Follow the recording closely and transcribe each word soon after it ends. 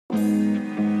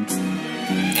Aim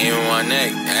on my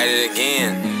neck, at it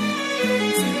again.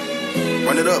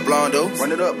 Run it up, Blondo.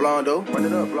 Run it up, Blondo. Run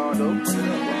it up, Blondo.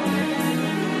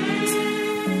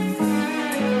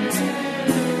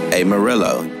 Hey,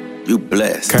 Murillo, you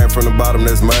blessed. Came from the bottom,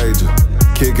 that's major.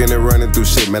 Kicking and running through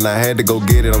shit, man, I had to go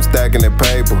get it, I'm stacking that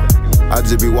paper. I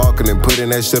just be walking and putting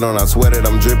that shit on, I swear that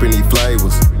I'm dripping these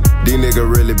flavors. These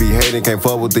niggas really be hating, can't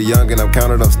fuck with the young and I'm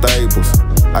counting up staples.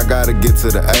 I gotta get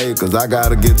to the acres, I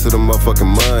gotta get to the motherfucking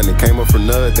money. Came up for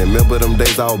nothing, remember them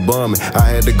days I was bumming. I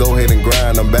had to go ahead and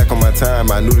grind, I'm back on my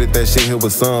time. I knew that shit here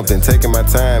was something. Taking my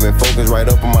time and focus right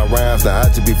up on my rhymes. Now I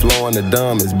just be flowing the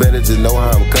dumbest. Better just know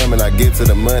how I'm coming, I get to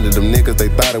the money. Them niggas, they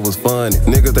thought it was funny.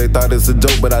 Niggas, they thought it's a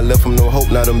joke, but I left them no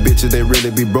hope. Now them bitches, they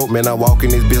really be broke, man. I walk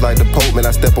in this bitch like the Pope, man.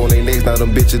 I step on their necks, now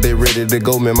them bitches, they ready to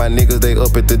go, man. My niggas, they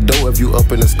up at the door. If you up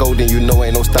in the scope, then you know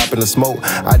ain't no stopping the smoke.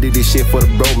 I did this shit for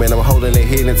the bro, man. I'm holding their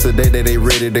head, and today that they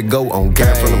ready to go on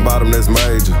game. From the bottom, that's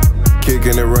major.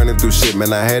 Kicking and running through shit,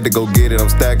 man, I had to go get it, I'm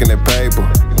stacking that paper.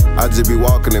 I just be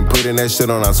walking and putting that shit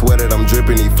on, I swear that I'm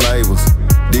dripping these flavors.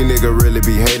 These niggas really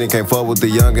be hating, can't fuck with the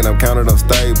young and I'm counting up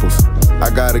staples. I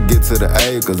gotta get to the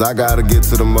acres, I gotta get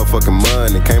to the motherfucking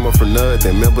money. Came up for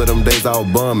nothing, remember them days I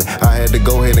was bumming. I had to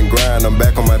go ahead and grind, I'm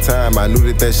back on my time. I knew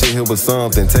that shit here was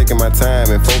something. Taking my time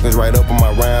and focus right up on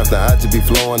my rhymes. Now I just be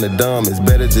flowing the dumbest.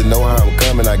 Better just know how I'm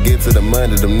coming, I get to the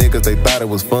money. Them niggas, they thought it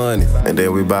was funny. And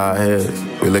then we bow our heads,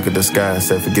 we look at the sky and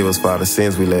say forgive us for all the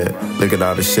sins we let. Look at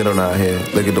all the shit on our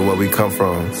head, look at where we come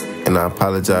from. And I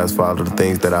apologize for all of the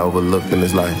things that I overlooked in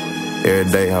this life.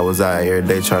 Every day I was out, every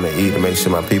day trying to eat to make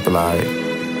sure my people are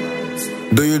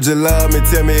alright. Do you just love me?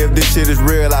 Tell me if this shit is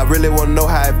real. I really wanna know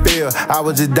how it feel. I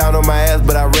was just down on my ass,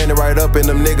 but I ran it right up, and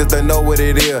them niggas, they know what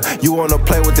it is. You wanna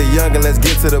play with the young and let's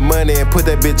get to the money and put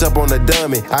that bitch up on the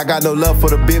dummy. I got no love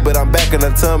for the bit, but I'm back in the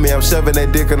tummy. I'm shoving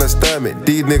that dick in the stomach.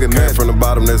 These niggas came from the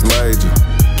bottom, that's major.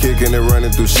 Kicking and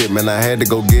running through shit, man, I had to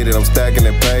go get it, I'm stacking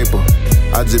that paper.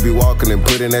 I just be walking and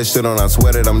putting that shit on, I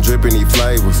swear that I'm dripping these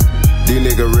flavors. These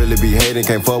niggas really be hating,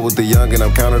 can't fuck with the young and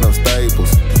I'm counting up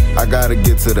staples. I gotta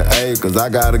get to the acres, I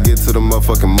gotta get to the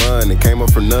motherfucking money. Came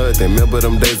up for nothing, remember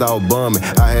them days I was bumming.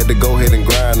 I had to go ahead and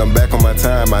grind, I'm back on my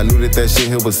time. I knew that shit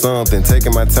here was something.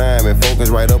 Taking my time and focus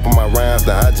right up on my rhymes.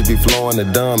 Now I just be flowing the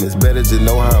dumbest. Better just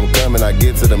know how I'm coming, I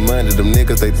get to the money. Them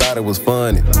niggas, they thought it was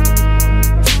funny.